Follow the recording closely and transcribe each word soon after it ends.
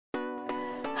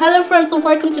Hello friends, so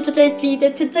welcome to today's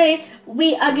video. Today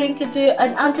we are going to do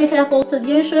an anti-hair fall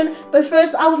solution, but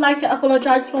first I would like to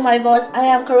apologize for my voice. I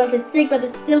am currently sick, but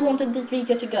I still wanted this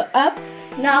video to go up.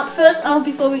 Now first off,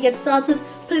 before we get started,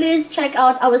 please check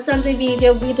out our Sunday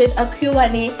video. We did a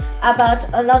Q&A about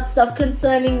a lot of stuff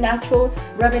concerning natural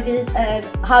remedies and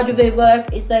how do they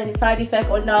work, is there any side effect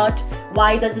or not,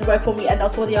 why does it work for me and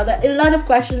not for the other. A lot of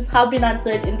questions have been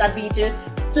answered in that video,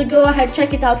 so go ahead,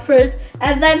 check it out first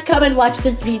and then come and watch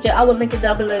this video. I will link it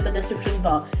down below in the description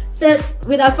bar. So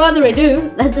without further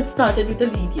ado, let's get started with the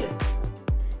video.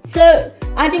 So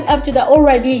adding up to the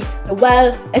already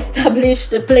well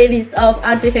established playlist of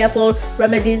anti-hair fall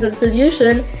remedies and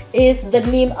solution is the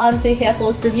Neem anti-hair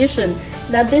fall solution.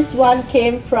 Now this one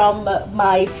came from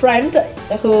my friend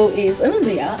who is in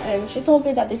India, and she told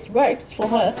me that this works for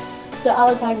her. So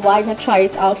I was like, why not try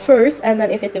it out first, and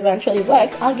then if it eventually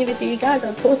works, I'll give it to you guys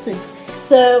and post it.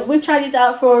 So we tried it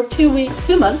out for 2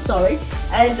 months,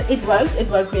 and it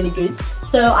worked really good.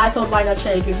 So I thought, why not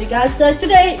share it with you guys. So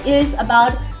today is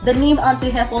about the Neem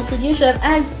anti-hair fall solution,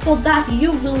 and for that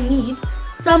you will need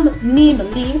some neem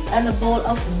leaves and a bowl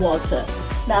of water.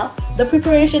 Now the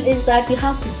preparation is that you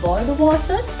have to boil the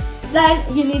water,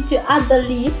 then you need to add the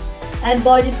leaves and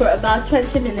boil it for about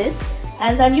 20 minutes,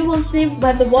 and then you will see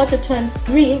when the water turns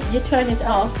green, you turn it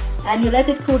off and you let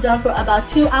it cool down for about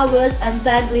 2 hours, and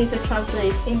then later transfer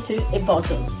it into a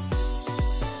bottle.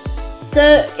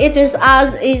 So it is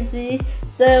as easy.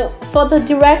 So for the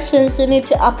directions, you need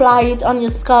to apply it on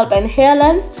your scalp and hair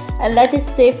length and let it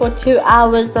stay for 2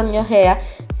 hours on your hair.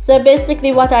 So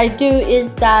basically what I do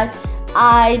is that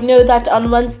I know that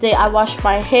on Wednesday I wash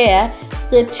my hair,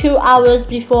 so 2 hours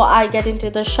before I get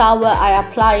into the shower I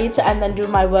apply it and then do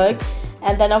my work,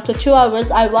 and then after 2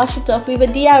 hours I wash it off with a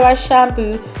DIY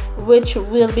shampoo which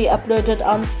will be uploaded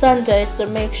on Sunday. So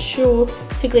make sure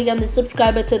to click on the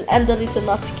subscribe button and the little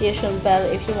notification bell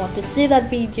if you want to see that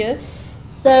video.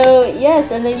 So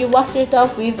yes, and then you wash it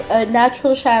off with a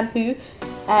natural shampoo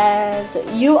and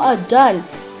you are done.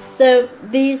 So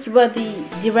these were the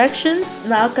directions.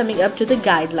 Now coming up to the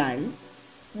guidelines.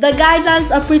 The guidelines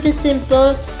are pretty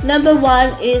simple. Number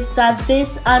one is that this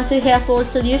anti-hair fall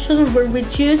solution will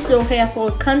reduce your hair fall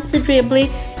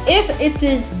considerably if it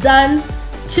is done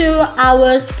 2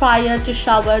 hours prior to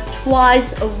shower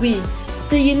twice a week.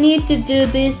 So you need to do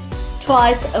this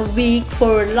twice a week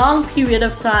for a long period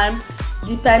of time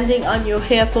depending on your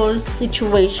hair fall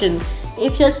situation.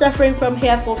 If you're suffering from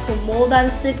hair fall for more than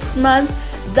 6 months,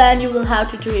 then you will have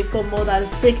to do it for more than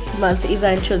 6 months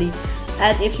eventually.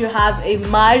 And if you have a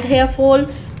mild hair fall,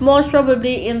 most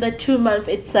probably in the 2 months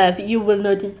itself you will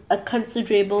notice a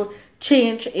considerable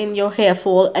change in your hair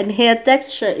fall and hair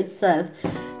texture itself.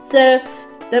 So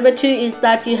number two is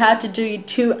that you have to do it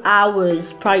 2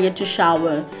 hours prior to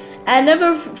shower. And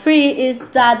number three is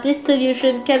that this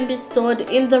solution can be stored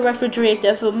in the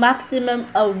refrigerator for maximum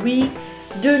a week.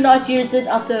 Do not use it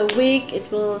after a week,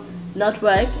 it will not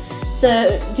work.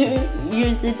 So do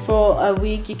use it for a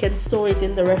week. You can store it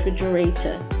in the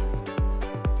refrigerator.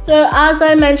 So as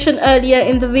I mentioned earlier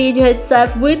in the video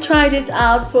itself, we tried it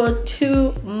out for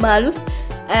 2 months,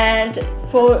 and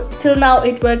till now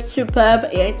it works superb.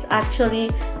 It's actually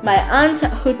my aunt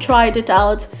who tried it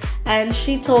out, and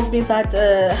she told me that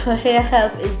her hair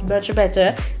health is much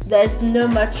better. There's no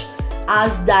much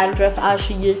as dandruff as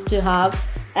she used to have,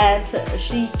 and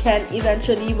she can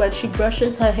eventually, when she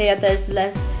brushes her hair, there's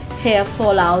less hair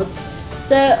fallout.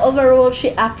 So overall she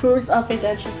approves of it,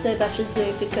 and she said that she's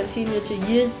going to continue to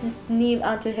use this Neem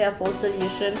anti-hair fall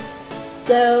solution.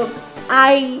 So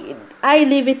I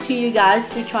leave it to you guys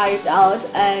to try it out,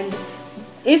 and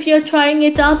if you're trying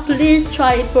it out, please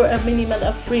try it for a minimum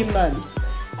of 3 months,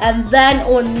 and then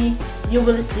only you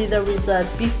will see the result.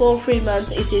 Before 3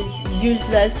 months it is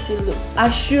useless to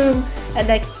assume and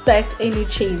expect any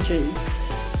changes.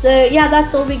 So yeah,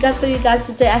 that's all we got for you guys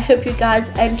today. I hope you guys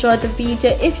enjoyed the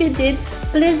video. If you did,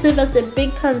 please leave us a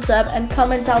big thumbs up and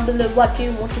comment down below what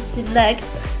you want to see next,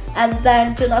 and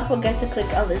then do not forget to click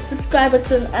on the subscribe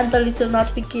button and the little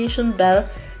notification bell.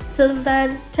 Till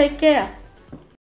then, take care.